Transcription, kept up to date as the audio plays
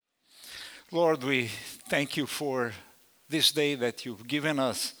Lord, we thank you for this day that you've given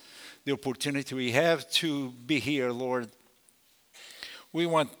us, the opportunity we have to be here, Lord. We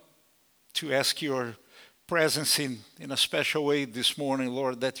want to ask your presence in a special way this morning,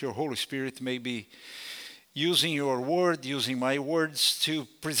 Lord, that your Holy Spirit may be using your word, using my words to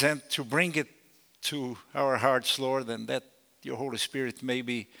present, to bring it to our hearts, Lord, and that your Holy Spirit may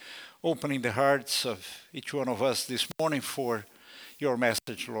be opening the hearts of each one of us this morning for your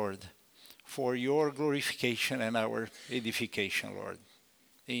message, Lord, for your glorification and our edification, Lord.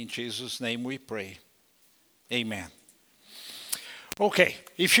 In Jesus' name we pray. Amen. Okay,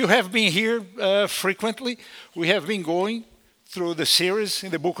 if you have been here frequently, we have been going through the series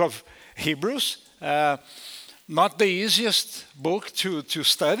in the book of Hebrews. Not the easiest book to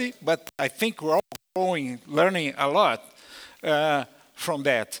study, but I think we're all learning a lot from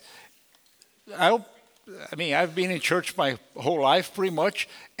that. I've been in church my whole life pretty much,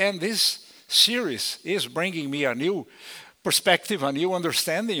 and this series is bringing me a new perspective, a new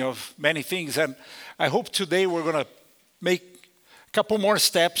understanding of many things, and I hope today we're going to make a couple more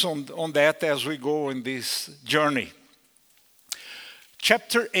steps on that as we go in this journey.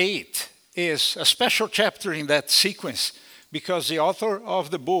 Chapter 8 is a special chapter in that sequence because the author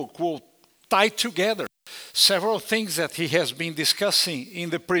of the book will tie together several things that he has been discussing in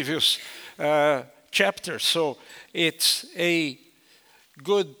the previous chapter. So it's a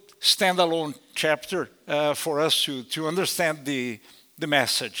good standalone chapter for us to understand the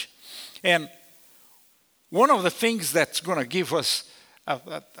message. And one of the things that's going to give us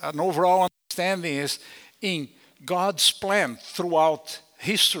an overall understanding is in God's plan throughout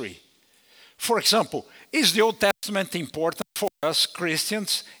history. For example, is the Old Testament important for us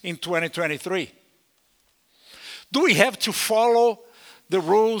Christians in 2023? Do we have to follow the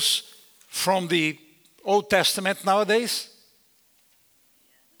rules from the Old Testament nowadays?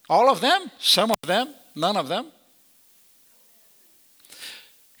 All of them? Some of them? None of them?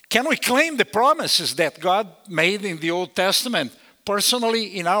 Can we claim the promises that God made in the Old Testament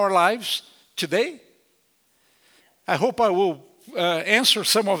personally in our lives today? I hope I will answer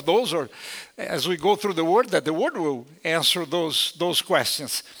some of those, or as we go through the Word, that the Word will answer those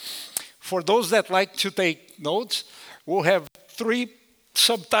questions. For those that like to take notes, we'll have 3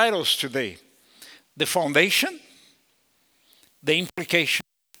 subtitles today: the foundation, the implication,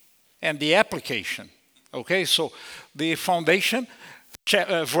 and the application. Okay, so the foundation,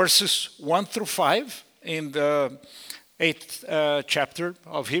 verses 1 through 5 in the 8th chapter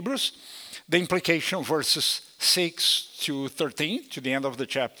of Hebrews. The implication, verses 6 to 13, to the end of the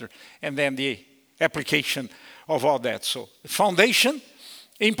chapter, and then the application of all that. So the foundation,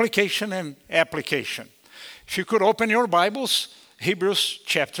 implication, and application. If you could open your Bibles, Hebrews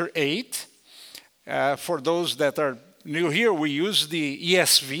chapter 8. For those that are new here, we use the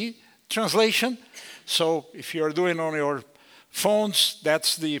ESV translation. So if you're doing on your phones,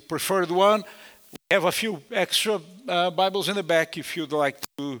 that's the preferred one. We have a few extra Bibles in the back if you'd like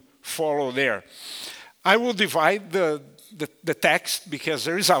to follow there. I will divide the text because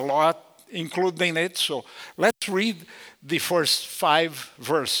there is a lot included in it. So let's read the first 5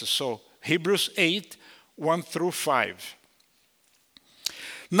 verses. So Hebrews 8, 1 through 5.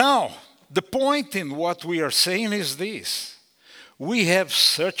 Now, the point in what we are saying is this: we have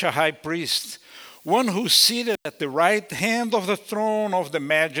such a high priest, one who's seated at the right hand of the throne of the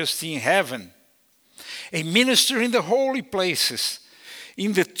majesty in heaven, a minister in the holy places,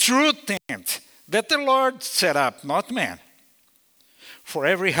 in the true tent that the Lord set up, not man. For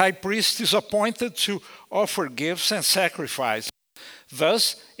every high priest is appointed to offer gifts and sacrifice.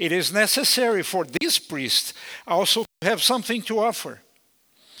 Thus, it is necessary for this priest also to have something to offer.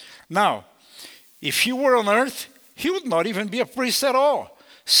 Now, if he were on earth, he would not even be a priest at all,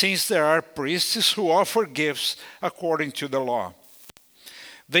 since there are priests who offer gifts according to the law.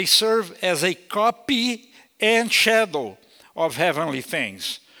 They serve as a copy and shadow of heavenly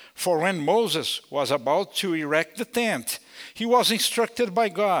things. For when Moses was about to erect the tent, he was instructed by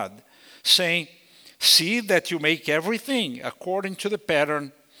God, saying, "See that you make everything according to the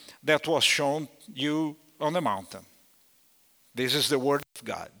pattern that was shown you on the mountain." This is the word of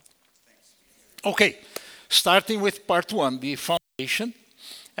God. Okay, starting with part 1, the foundation.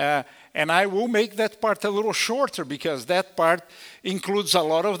 And I will make that part a little shorter because that part includes a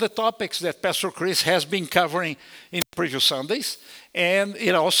lot of the topics that Pastor Chris has been covering in previous Sundays. And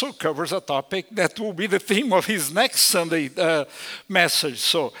it also covers a topic that will be the theme of his next Sunday message.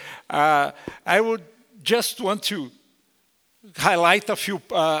 So I would just want to highlight a few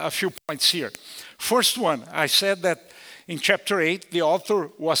points here. First one, I said that in chapter 8, the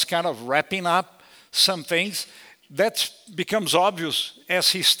author was kind of wrapping up some things. that becomes obvious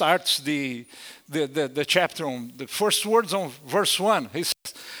as he starts the chapter on the first words on verse 1. He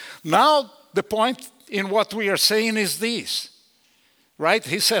says, now the point in what we are saying is this, right?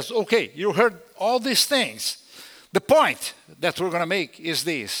 He says, okay, you heard all these things. The point that we're going to make is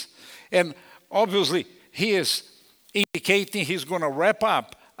this. And obviously, he is indicating he's going to wrap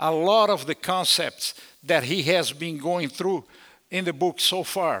up a lot of the concepts that he has been going through in the book so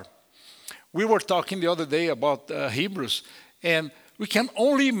far. We were talking the other day about Hebrews, and we can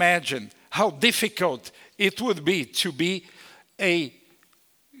only imagine how difficult it would be to be a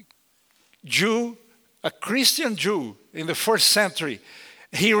Jew, a Christian Jew in the first century,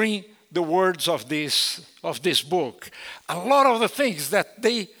 hearing the words of this book. A lot of the things that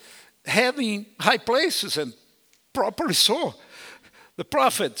they had in high places, and properly so. The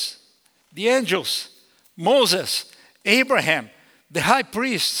prophets, the angels, Moses, Abraham, the high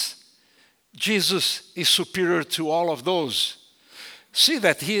priests. Jesus is superior to all of those. See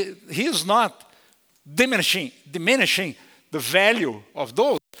that he is not diminishing the value of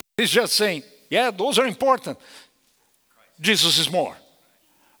those. He's just saying, yeah, those are important. Jesus is more.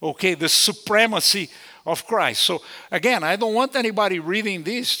 Okay, the supremacy of Christ. So again, I don't want anybody reading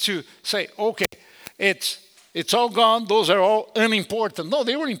this to say, okay, it's all gone, those are all unimportant. No,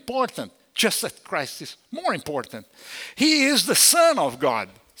 they were important, just that Christ is more important. He is the Son of God.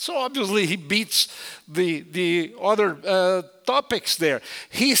 So obviously he beats the other topics there.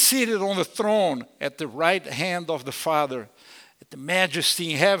 He's seated on the throne at the right hand of the Father, at the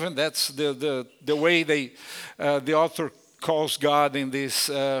majesty in heaven. That's the way the author calls God in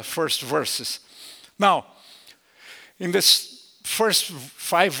these first verses. Now, in this first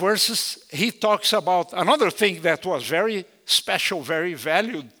 5 verses, he talks about another thing that was very special, very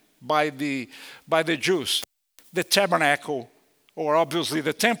valued by the Jews, the tabernacle, or obviously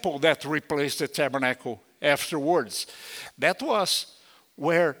the temple that replaced the tabernacle afterwards. That was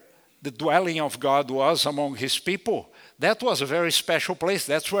where the dwelling of God was among his people. That was a very special place.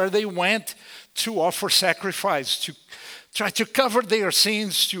 That's where they went to offer sacrifice, to try to cover their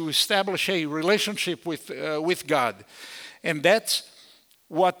sins, to establish a relationship with God. And that's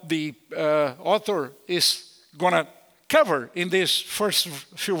what the author is going to cover in these first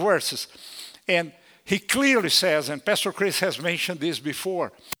few verses. And he clearly says, and Pastor Chris has mentioned this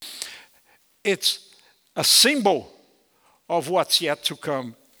before, it's a symbol of what's yet to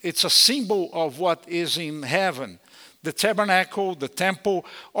come. It's a symbol of what is in heaven. The tabernacle, the temple,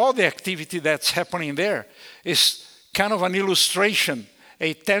 all the activity that's happening there is kind of an illustration,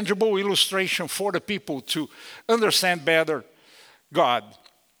 a tangible illustration for the people to understand better God.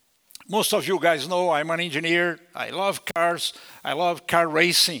 Most of you guys know I'm an engineer. I love cars. I love car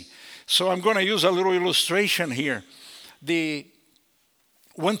racing. So I'm going to use a little illustration here. The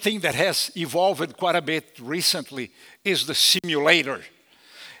one thing that has evolved quite a bit recently is the simulator.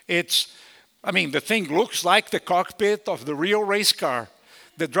 The thing looks like the cockpit of the real race car.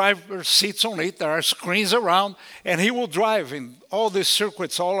 The driver sits on it, there are screens around, and he will drive in all these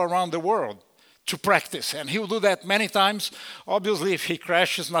circuits all around the world to practice. And he will do that many times. Obviously, if he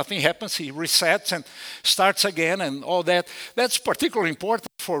crashes, nothing happens. He resets and starts again and all that. That's particularly important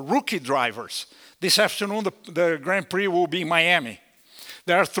for rookie drivers. This afternoon, the Grand Prix will be in Miami.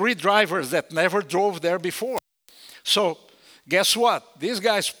 There are 3 drivers that never drove there before. So guess what? These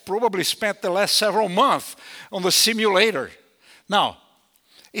guys probably spent the last several months on the simulator. Now,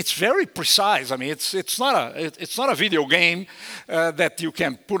 it's very precise. It's not a video game that you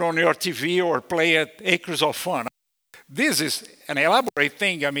can put on your TV or play at Acres of Fun. This is an elaborate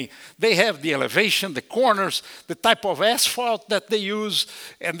thing. They have the elevation, the corners, the type of asphalt that they use,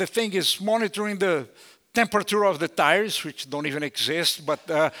 and the thing is monitoring the temperature of the tires, which don't even exist, but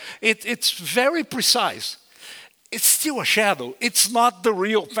it's very precise. It's still a shadow. It's not the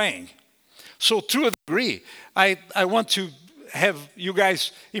real thing. So to a degree, I want to have you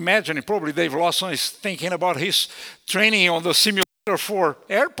guys imagine, probably Dave Lawson is thinking about his training on the simulator for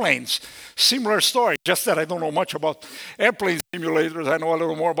airplanes. Similar story, just that I don't know much about airplane simulators. I know a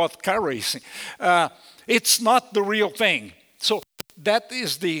little more about car racing. It's not the real thing. So that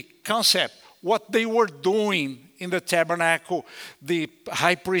is the concept. What they were doing in the tabernacle, the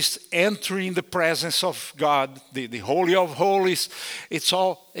high priest entering the presence of God, the Holy of Holies, it's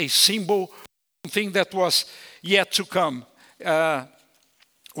all a symbol, something that was yet to come.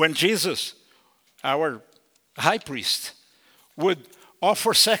 When Jesus, our high priest, would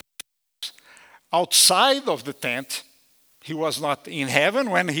offer sacrifice outside of the tent, he was not in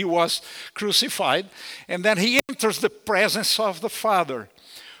heaven when he was crucified, and then he enters the presence of the Father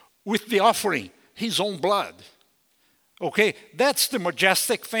with the offering, his own blood. Okay, that's the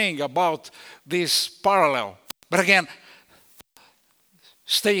majestic thing about this parallel But again,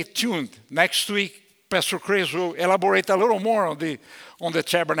 stay tuned. Next week, Pastor Chris will elaborate a little more on the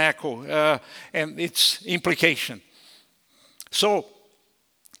tabernacle and its implication. So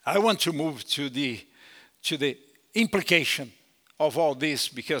I want to move to the implication of all this,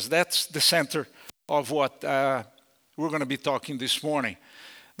 because that's the center of what we're going to be talking this morning.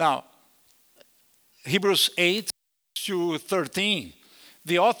 Now, Hebrews 8 to 13,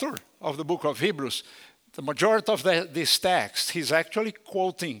 the author of the book of Hebrews, the majority of this text, he's actually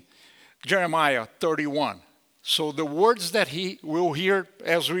quoting Jeremiah 31. So the words that he will hear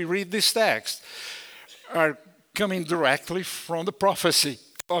as we read this text are coming directly from the prophecy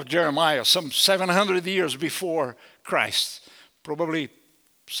of Jeremiah, some 700 years before Christ, probably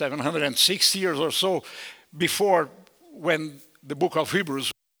 760 years or so before when the book of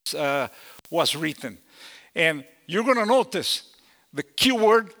Hebrews was written. And you're going to notice the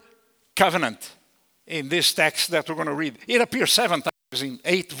keyword covenant in this text that we're going to read. It appears 7 times in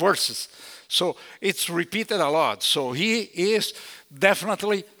 8 verses. So it's repeated a lot. So he is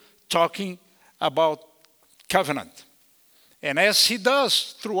definitely talking about covenant. And as he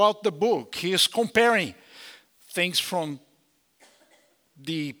does throughout the book, he is comparing things from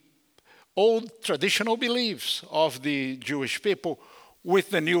the old traditional beliefs of the Jewish people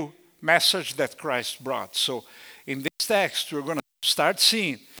with the new message that Christ brought. So in this text, we're going to start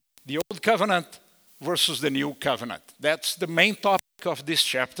seeing the old covenant versus the new covenant. That's the main topic of this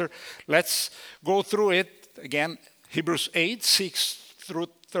chapter. Let's go through it again, Hebrews 8, 6 through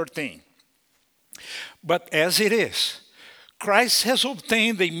 13. But as it is, Christ has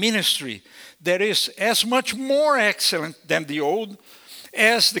obtained a ministry that is as much more excellent than the old,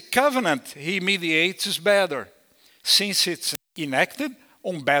 as the covenant he mediates is better, since it's enacted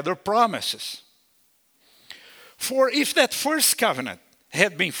on better promises. For if that first covenant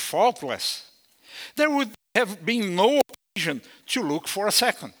had been faultless, there would have been no occasion to look for a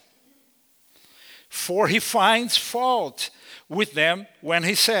second. For he finds fault with them when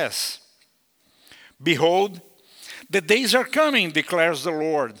he says, "Behold, the days are coming, declares the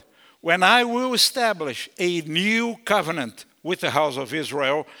Lord, when I will establish a new covenant with the house of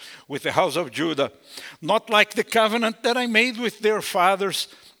Israel, with the house of Judah, not like the covenant that I made with their fathers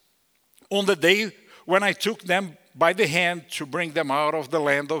on the day when I took them by the hand to bring them out of the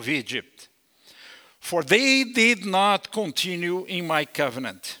land of Egypt. For they did not continue in my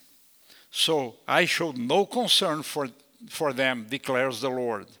covenant, so I showed no concern for them, declares the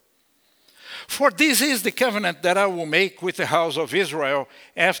Lord. For this is the covenant that I will make with the house of Israel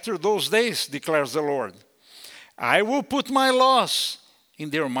after those days, declares the Lord. I will put my laws in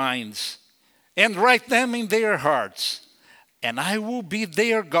their minds and write them in their hearts, and I will be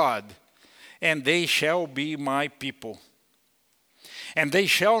their God, and they shall be my people. And they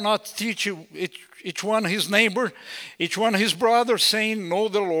shall not teach each one his neighbor, each one his brother, saying, Know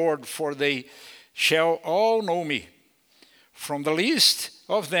the Lord, for they shall all know me, from the least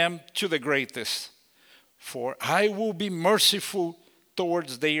of them to the greatest. For I will be merciful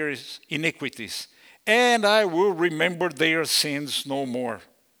towards their iniquities, and I will remember their sins no more.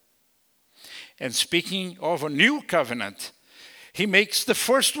 And speaking of a new covenant, he makes the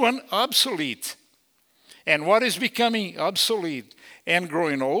first one obsolete. And what is becoming obsolete and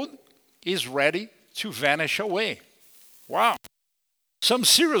growing old is ready to vanish away. Wow. Some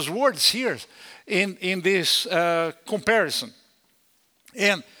serious words here in this comparison.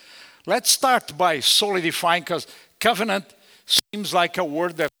 And let's start by solidifying, because covenant seems like a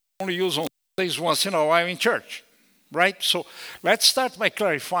word that we only use on Sundays once in a while in church, right? So let's start by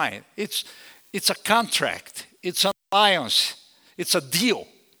clarifying. It's a contract. It's an alliance. It's a deal.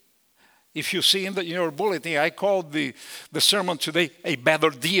 If you see in your bulletin, I called the sermon today a better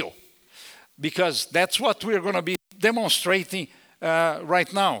deal, because that's what we're going to be demonstrating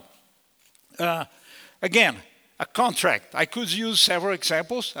right now. Again, a contract. I could use several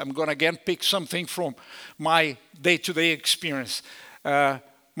examples. I'm going to again pick something from my day-to-day experience.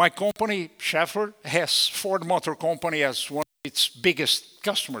 My company, Schaeffler, has Ford Motor Company as one of its biggest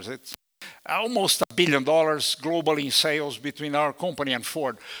customers. It's almost $1 billion globally in sales between our company and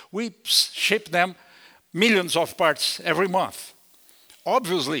Ford. We ship them millions of parts every month.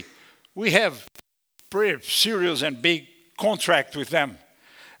 Obviously, we have pretty serious and big contract with them.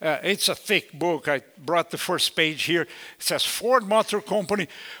 It's a thick book. I brought the first page here. It says Ford Motor Company,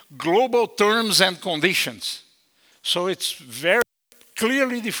 Global Terms and Conditions. So it's very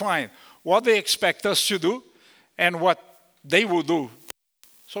clearly defined what they expect us to do and what they will do.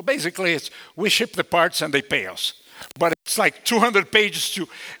 So basically, we ship the parts and they pay us. But it's like 200 pages to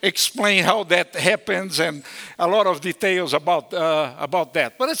explain how that happens and a lot of details about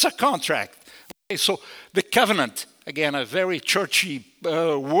that. But it's a contract. So the covenant, again, a very churchy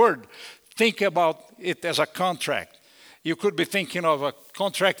word. Think about it as a contract. You could be thinking of a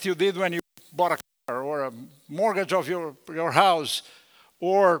contract you did when you bought a car, or a mortgage of your house,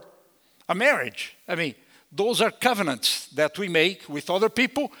 or a marriage. I mean, those are covenants that we make with other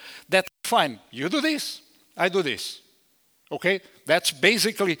people that, fine, you do this, I do this. Okay? That's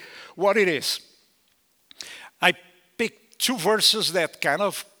basically what it is. I picked two verses that kind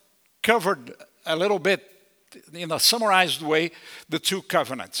of covered a little bit, in a summarized way, the two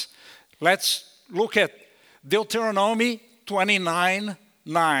covenants. Let's look at Deuteronomy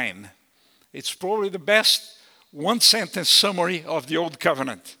 29:9. It's probably the best one-sentence summary of the Old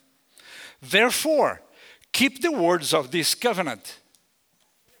Covenant. Therefore, keep the words of this covenant.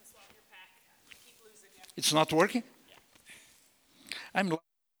 It's not working?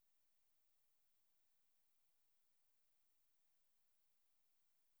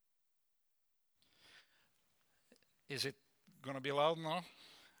 Is it going to be loud now?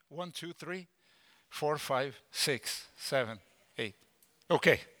 1, 2, 3, 4, 5, 6, 7, 8.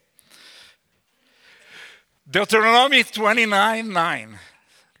 Okay. Deuteronomy 29:9.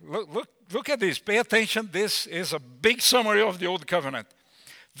 Look at this. Pay attention. This is a big summary of the Old Covenant.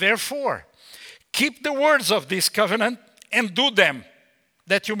 Therefore, keep the words of this covenant and do them,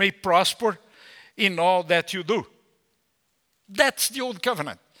 that you may prosper in all that you do. That's the Old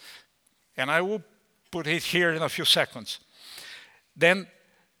Covenant. And I will put it here in a few seconds. Then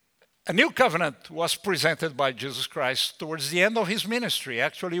a new covenant was presented by Jesus Christ towards the end of his ministry.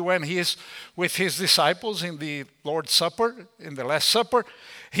 Actually, when he is with his disciples in the Lord's Supper, in the Last Supper,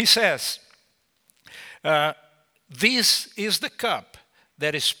 he says, this is the cup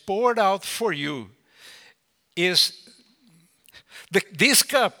that is poured out for you. This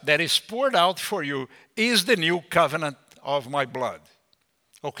cup that is poured out for you is the new covenant of my blood.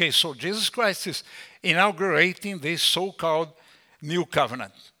 Okay, so Jesus Christ is inaugurating this so-called new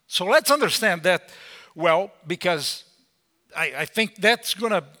covenant. So let's understand that well, because I think that's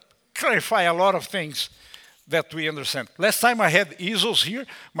going to clarify a lot of things that we understand. Last time I had easels here,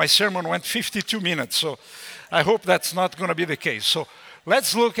 my sermon went 52 minutes, so I hope that's not going to be the case. So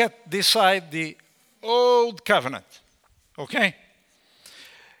let's look at this side, the Old Covenant, okay?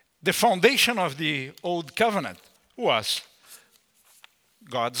 The foundation of the Old Covenant was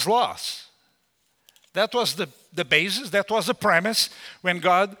God's laws. That was the basis, that was the premise when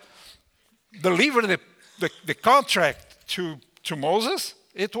God delivered the contract to Moses.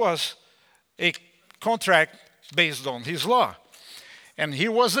 It was a contract based on his law. And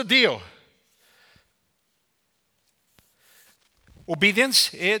here was the deal.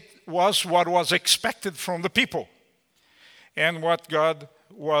 Obedience, it was what was expected from the people. And what God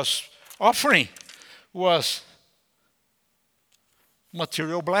was offering was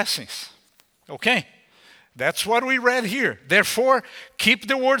material blessings. Okay? That's what we read here. Therefore, keep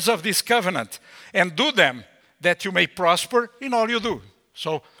the words of this covenant and do them, that you may prosper in all you do.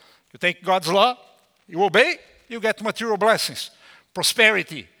 So, you take God's law, you obey, you get material blessings,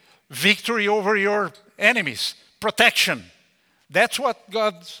 prosperity, victory over your enemies, protection. That's what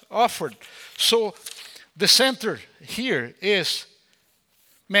God offered. So, the center here is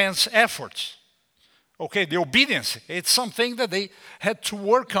man's efforts. Okay, the obedience, it's something that they had to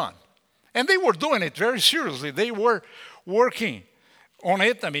work on. And they were doing it very seriously. They were working on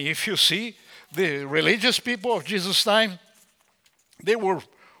it. I mean, if you see the religious people of Jesus' time, they were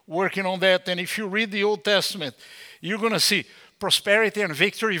working on that. And if you read the Old Testament, you're going to see prosperity and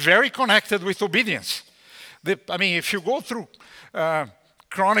victory very connected with obedience. If you go through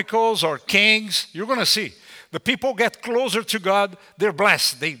Chronicles or Kings, you're going to see the people get closer to God, they're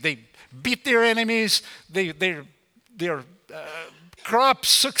blessed. They beat their enemies, their crops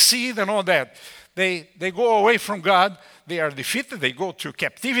succeed and all that. They go away from God, they are defeated, they go to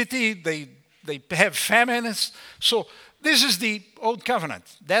captivity, they have famines. So this is the Old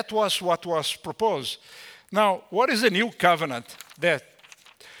Covenant. That was what was proposed. Now, what is the new covenant that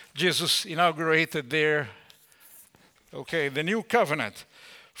Jesus inaugurated there? Okay, the new covenant.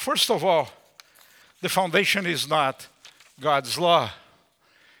 First of all, the foundation is not God's law.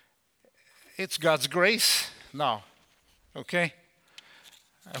 It's God's grace now. Okay?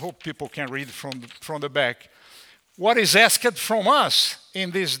 I hope people can read from the back. What is asked from us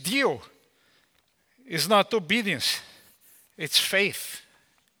in this deal is not obedience, it's faith.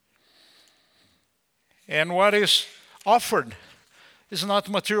 And what is offered is not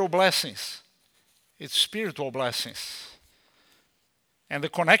material blessings, it's spiritual blessings. And the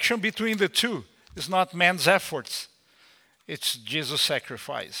connection between the two is not man's efforts, it's Jesus'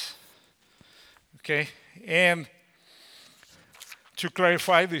 sacrifice. Okay? And to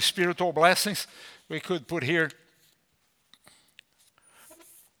clarify the spiritual blessings, we could put here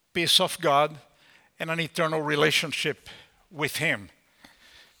peace of God and an eternal relationship with Him.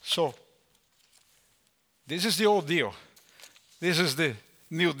 So, this is the old deal. This is the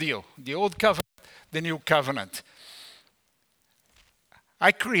new deal. The old covenant, the new covenant.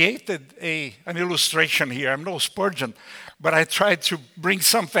 I created an illustration here. I'm no Spurgeon, but I tried to bring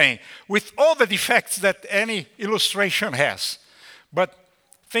something with all the defects that any illustration has. But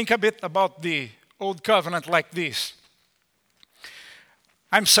think a bit about the old covenant like this.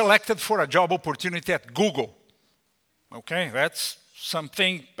 I'm selected for a job opportunity at Google. Okay, that's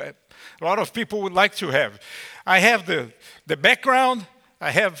something a lot of people would like to have. I have the background,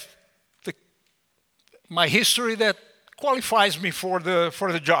 I have my history that qualifies me for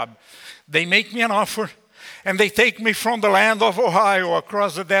the job. They make me an offer, and they take me from the land of Ohio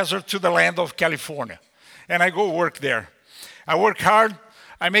across the desert to the land of California. And I go work there. I work hard.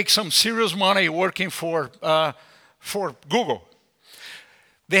 I make some serious money working for Google.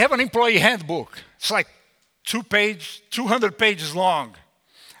 They have an employee handbook. It's like 200 pages long.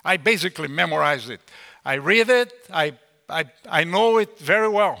 I basically memorized it. I read it. I know it very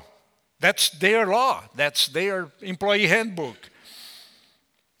well. That's their law. That's their employee handbook.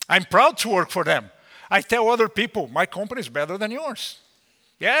 I'm proud to work for them. I tell other people, my company is better than yours.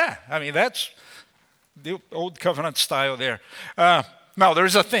 Yeah, I mean, that's the old covenant style there. Now,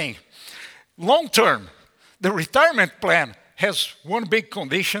 there's a thing. Long term, the retirement plan has one big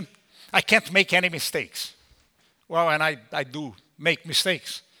condition. I can't make any mistakes. Well, and I do make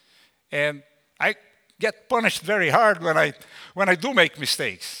mistakes. And I get punished very hard when I do make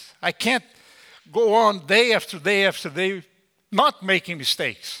mistakes. I can't go on day after day after day not making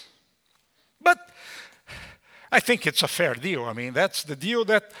mistakes. But I think it's a fair deal. I mean, that's the deal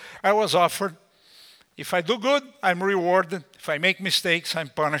that I was offered. If I do good, I'm rewarded. If I make mistakes, I'm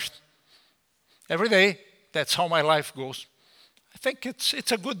punished. Every day, that's how my life goes. I think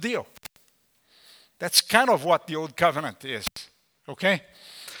it's a good deal. That's kind of what the old covenant is, okay?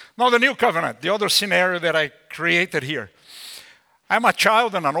 Now the new covenant, the other scenario that I created here. I'm a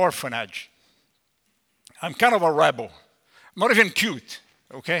child in an orphanage. I'm kind of a rebel. I'm not even cute,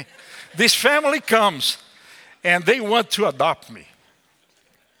 okay? This family comes and they want to adopt me.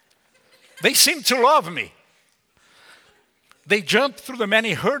 They seem to love me. They jump through the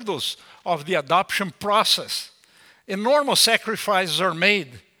many hurdles of the adoption process. Enormous sacrifices are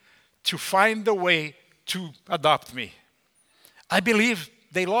made to find a way to adopt me. I believe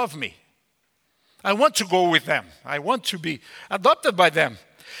they love me. I want to go with them. I want to be adopted by them.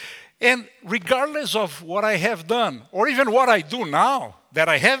 And regardless of what I have done, or even what I do now, that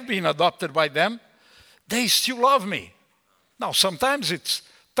I have been adopted by them, they still love me. Now, sometimes it's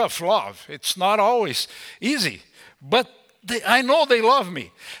tough love. It's not always easy. But I know they love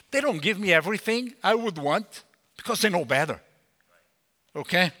me. They don't give me everything I would want because they know better.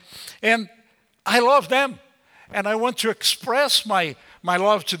 Okay? And I love them. And I want to express my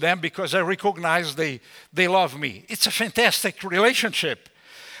love to them because I recognize they love me. It's a fantastic relationship.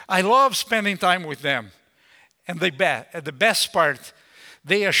 I love spending time with them. And the best part,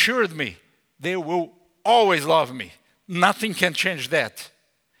 they assured me they will always love me. Nothing can change that.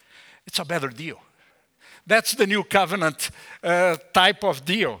 It's a better deal. That's the new covenant type of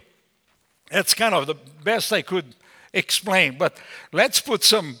deal. That's kind of the best I could explain. But let's put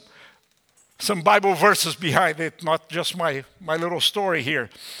some Bible verses behind it, not just my little story here.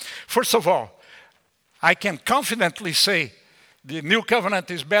 First of all, I can confidently say the new covenant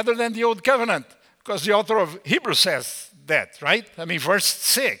is better than the old covenant because the author of Hebrews says that, right? I mean, verse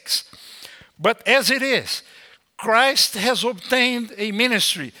 6. But as it is, Christ has obtained a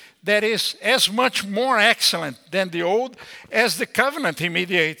ministry that is as much more excellent than the old as the covenant he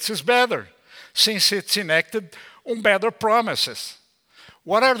mediates is better, since it's enacted on better promises.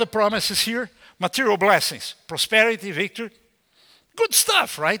 What are the promises here? Material blessings, prosperity, victory. Good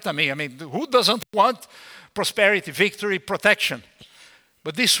stuff, right? I mean, who doesn't want prosperity, victory, protection?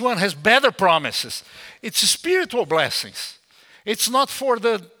 But this one has better promises. It's spiritual blessings. It's not for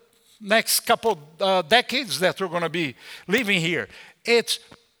the next couple decades that we're going to be living here. It's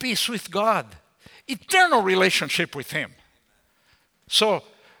peace with God, eternal relationship with Him. So,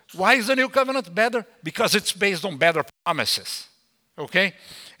 why is the new covenant better? Because it's based on better promises. Okay?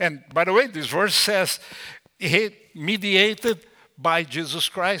 And by the way, this verse says, mediated by Jesus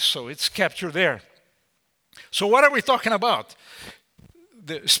Christ, so it's captured there. So what are we talking about?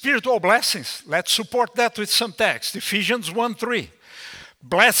 The spiritual blessings. Let's support that with some text. Ephesians 1:3.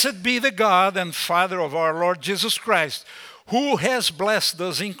 Blessed be the God and Father of our Lord Jesus Christ, who has blessed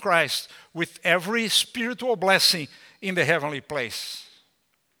us in Christ with every spiritual blessing in the heavenly place.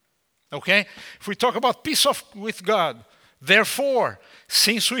 Okay? If we talk about peace with God, therefore,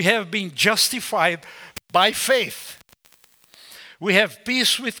 since we have been justified by faith, we have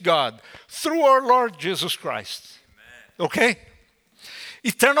peace with God through our Lord Jesus Christ. Amen. Okay?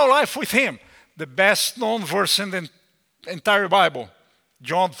 Eternal life with Him. The best known verse in the entire Bible.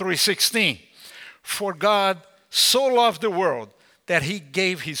 John 3:16. For God so loved the world that He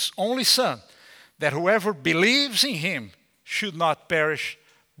gave His only Son, that whoever believes in Him should not perish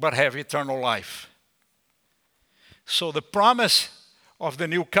but have eternal life. So the promise of the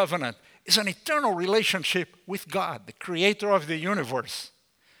new covenant is an eternal relationship with God, the creator of the universe.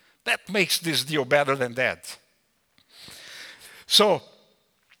 That makes this deal better than that. So,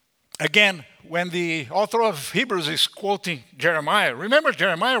 again, when the author of Hebrews is quoting Jeremiah, remember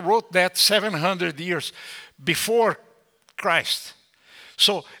Jeremiah wrote that 700 years before Christ.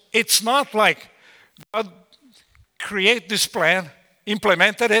 So it's not like God created this plan,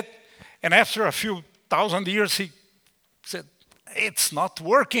 implemented it, and after a few thousand years He said, it's not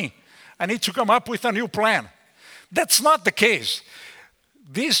working. I need to come up with a new plan. That's not the case.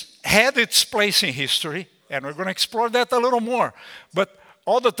 This had its place in history, and we're going to explore that a little more. But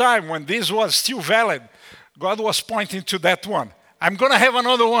all the time when this was still valid, God was pointing to that one. I'm going to have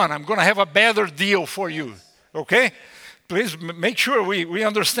another one. I'm going to have a better deal for you. Okay? Please make sure we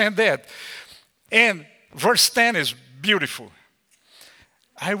understand that. And verse 10 is beautiful.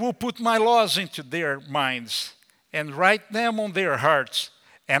 I will put my laws into their minds and write them on their hearts,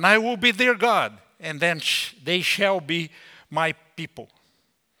 and I will be their God, and then they shall be my people.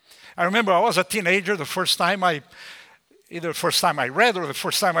 I remember I was a teenager the first time I read or the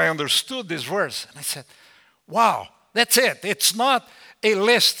first time I understood this verse. And I said, wow, that's it. It's not a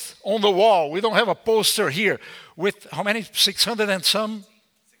list on the wall. We don't have a poster here with how many? 600 and some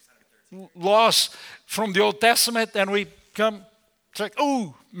 613 laws from the Old Testament, and we come, it's like,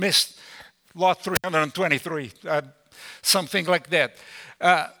 ooh, missed law 323, something like that.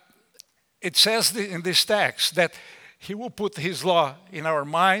 It says in this text that He will put His law in our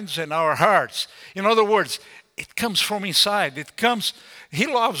minds and our hearts. In other words, it comes from inside. He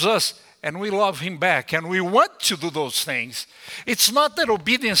loves us and we love Him back, and we want to do those things. It's not that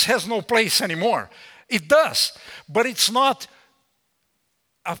obedience has no place anymore. It does, but it's not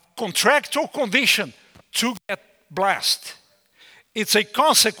a contractual condition to get blessed. It's a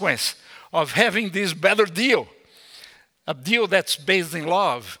consequence of having this better deal, a deal that's based in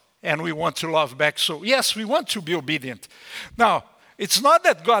love, and we want to love back. So yes, we want to be obedient. Now, it's not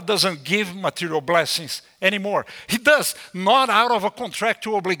that God doesn't give material blessings anymore. He does, not out of a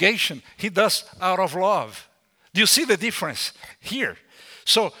contractual obligation. He does out of love. Do you see the difference here?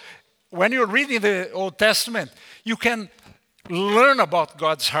 So when you're reading the Old Testament, you can learn about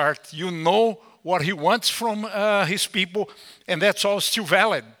God's heart. You know what He wants from His people, and that's all still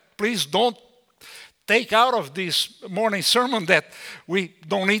valid. Please don't take out of this morning sermon that we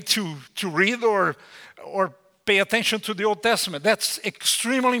don't need to read or pay attention to the Old Testament. That's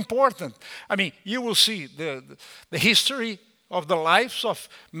extremely important. I mean, you will see the history of the lives of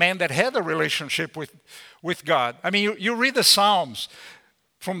men that had a relationship with God. I mean, you read the Psalms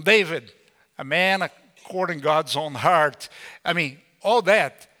from David, a man according God's own heart. I mean, all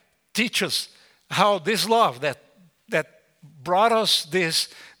that teaches how this love that brought us this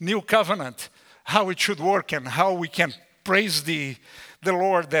new covenant, how it should work and how we can praise the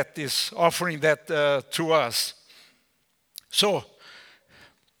Lord that is offering that to us. So,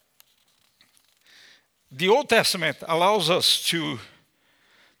 the Old Testament allows us to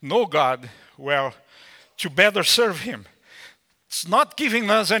know God well, to better serve Him. It's not giving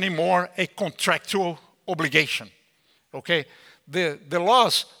us anymore a contractual obligation, okay? The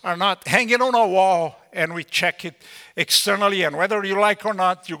laws are not hanging on a wall and we check it externally, and whether you like or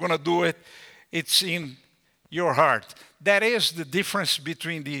not, you're going to do it. It's in your heart. That is the difference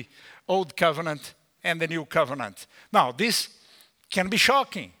between the Old Covenant and the New Covenant. Now, this can be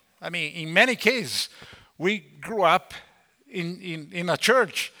shocking. I mean, in many cases, we grew up in a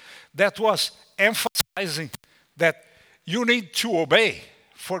church that was emphasizing that you need to obey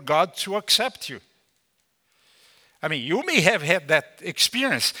for God to accept you. I mean, you may have had that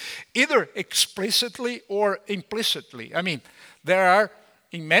experience, either explicitly or implicitly. I mean, there are,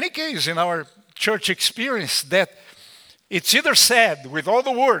 in many cases in our church experience, that it's either said with all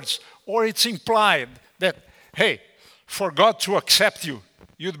the words, or it's implied that, hey, for God to accept you,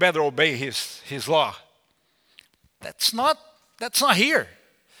 you'd better obey His law. That's not here.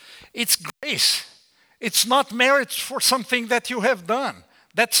 It's grace. It's not merit for something that you have done.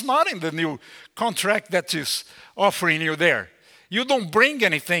 That's not in the new contract that is offering you there. You don't bring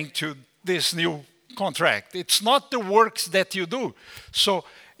anything to this new contract. It's not the works that you do. So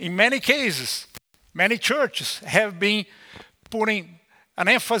in many cases, many churches have been putting an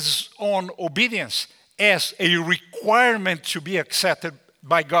emphasis on obedience as a requirement to be accepted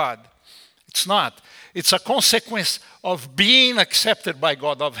by God. It's not. It's a consequence of being accepted by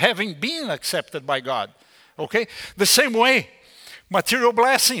God, of having been accepted by God. Okay? The same way, material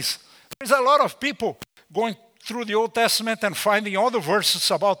blessings. There's a lot of people going through the Old Testament and finding all the verses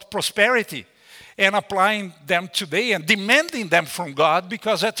about prosperity and applying them today and demanding them from God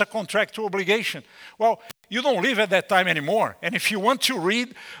because that's a contractual obligation. Well, you don't live at that time anymore. And if you want to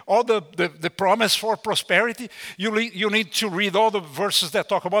read all the promise for prosperity, you need to read all the verses that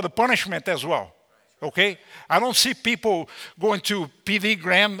talk about the punishment as well. Okay? I don't see people going to P.D.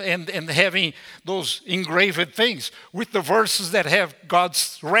 Graham and having those engraved things with the verses that have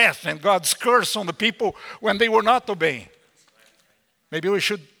God's wrath and God's curse on the people when they were not obeying. Maybe we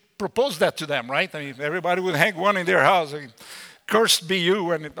should propose that to them, right? I mean, everybody would hang one in their house. I mean, cursed be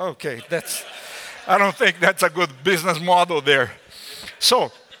you. And okay, I don't think that's a good business model there.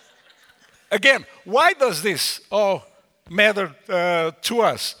 So, again, why does this all matter to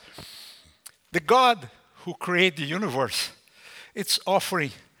us? The God who created the universe, it's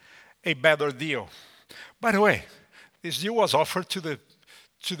offering a better deal. By the way, this deal was offered to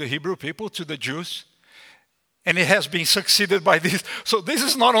the Hebrew people, to the Jews, and it has been succeeded by this. So this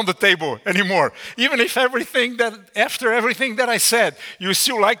is not on the table anymore. Even if after everything that I said, you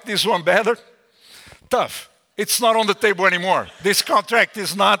still like this one better, tough. It's not on the table anymore. This contract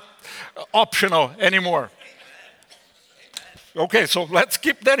is not optional anymore. Okay, so let's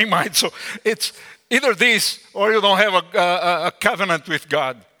keep that in mind. So it's either this or you don't have a covenant with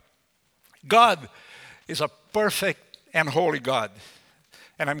God. God is a perfect and holy God.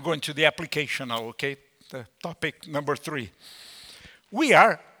 And I'm going to the application now, okay? The topic number 3. We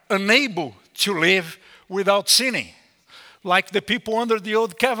are unable to live without sinning. Like the people under the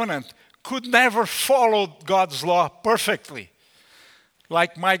old covenant could never follow God's law perfectly.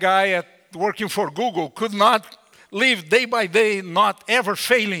 Like my guy working for Google could not live day by day, not ever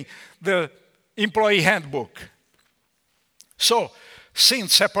failing the employee handbook. So, sin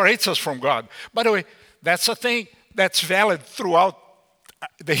separates us from God. By the way, that's a thing that's valid throughout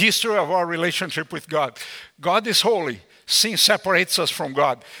the history of our relationship with God. God is holy. Sin separates us from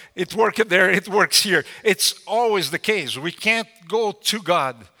God. It worked there, it works here. It's always the case. We can't go to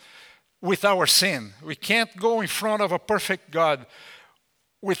God with our sin. We can't go in front of a perfect God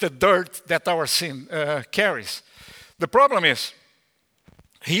with the dirt that our sin carries. The problem is,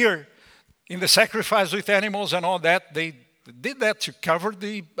 here in the sacrifice with animals and all that, they did that to cover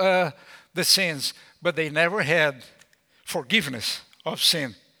the sins, but they never had forgiveness of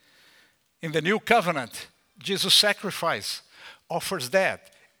sin. In the new covenant, Jesus' sacrifice offers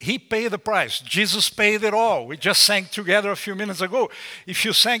that. He paid the price. Jesus paid it all. We just sang together a few minutes ago. If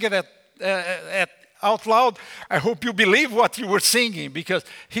you sang it out loud, I hope you believe what you were singing because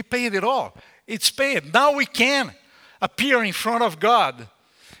he paid it all. It's paid. Now we can appear in front of God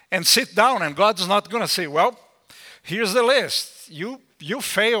and sit down, and God's not going to say, well, here's the list. You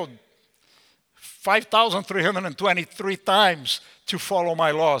failed 5,323 times to follow my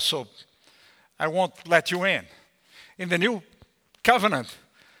law, so I won't let you in. In the new covenant,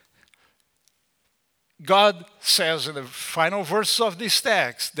 God says in the final verse of this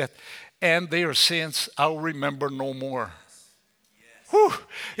text that, and their sins I'll remember no more. Whew.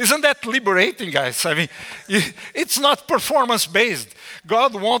 Isn't that liberating, guys? I mean, it's not performance-based.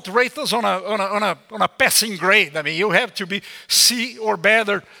 God won't rate us on a passing grade. I mean, you have to be C or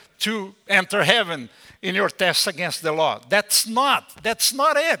better to enter heaven in your test against the law. That's not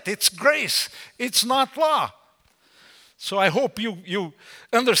it. It's grace. It's not law. So I hope you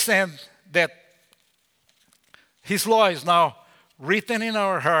understand that His law is now written in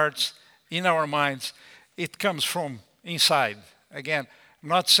our hearts, in our minds. It comes from inside. Again, I'm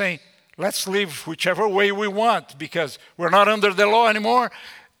not saying let's live whichever way we want because we're not under the law anymore.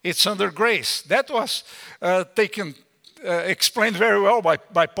 It's under grace. That was explained very well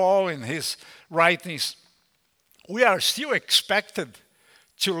by Paul in his writings. We are still expected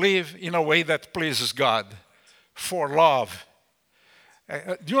to live in a way that pleases God for love.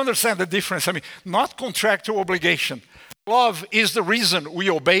 Do you understand the difference? I mean, not contractual obligation. Love is the reason we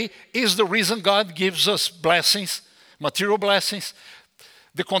obey, is the reason God gives us blessings, material blessings.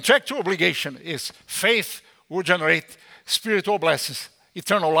 The contractual obligation is faith will generate spiritual blessings,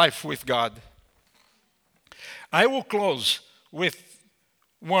 eternal life with God. I will close with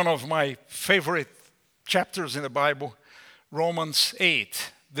one of my favorite chapters in the Bible, Romans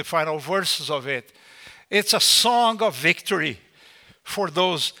 8, the final verses of it. It's a song of victory for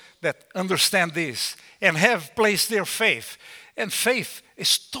those that understand this and have placed their faith. And faith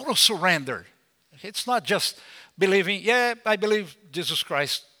is total surrender. It's not just believing, yeah, I believe Jesus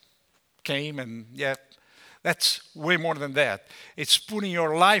Christ came, and yeah, that's way more than that. It's putting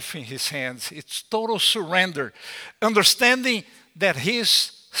your life in his hands. It's total surrender. Understanding that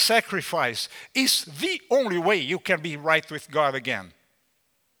his sacrifice is the only way you can be right with God again.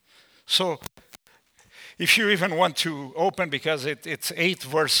 So, if you even want to open, because it's 8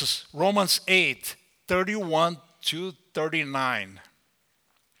 verses, Romans 8, 31 to 39.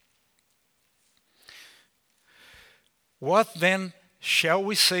 What then shall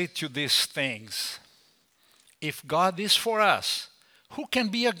we say to these things? If God is for us, who can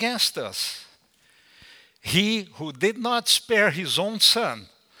be against us? He who did not spare his own son,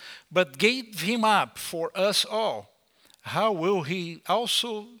 but gave him up for us all, how will he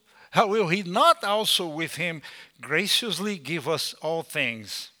not also with him graciously give us all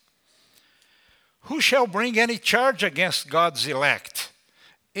things? Who shall bring any charge against God's elect?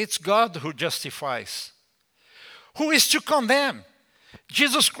 It's God who justifies. Who is to condemn?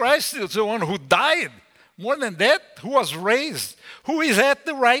 Jesus Christ is the one who died. More than that, who was raised, who is at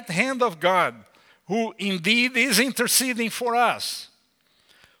the right hand of God, who indeed is interceding for us.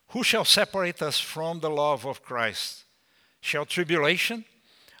 Who shall separate us from the love of Christ? Shall tribulation,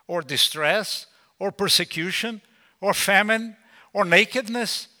 or distress, or persecution, or famine, or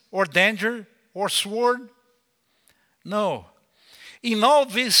nakedness, or danger, or sword? No. In all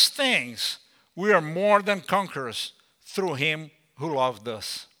these things, we are more than conquerors through him who loved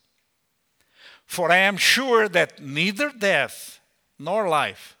us. For I am sure that neither death, nor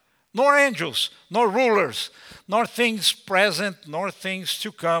life, nor angels, nor rulers, nor things present, nor things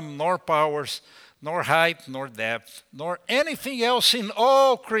to come, nor powers, nor height, nor depth, nor anything else in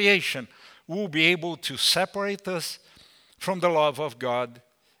all creation will be able to separate us from the love of God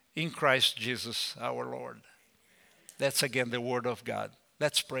in Christ Jesus our Lord. That's again the word of God.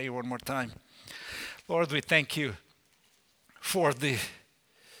 Let's pray one more time. Lord, we thank you for the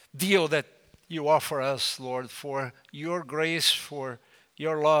deal that you offer us, Lord, for your grace, for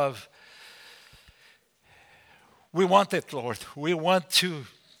your love. We want it, Lord. We want to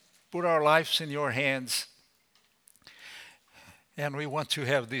put our lives in your hands. And we want to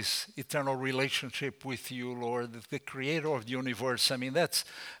have this eternal relationship with you, Lord, the creator of the universe. I mean, that's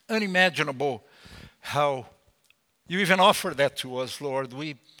unimaginable how you even offer that to us, Lord.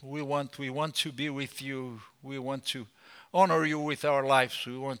 We want to be with you. We want to honor you with our lives.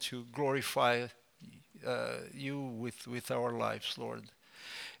 We want to glorify you with our lives, Lord.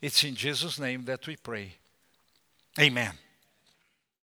 It's in Jesus' name that we pray. Amen.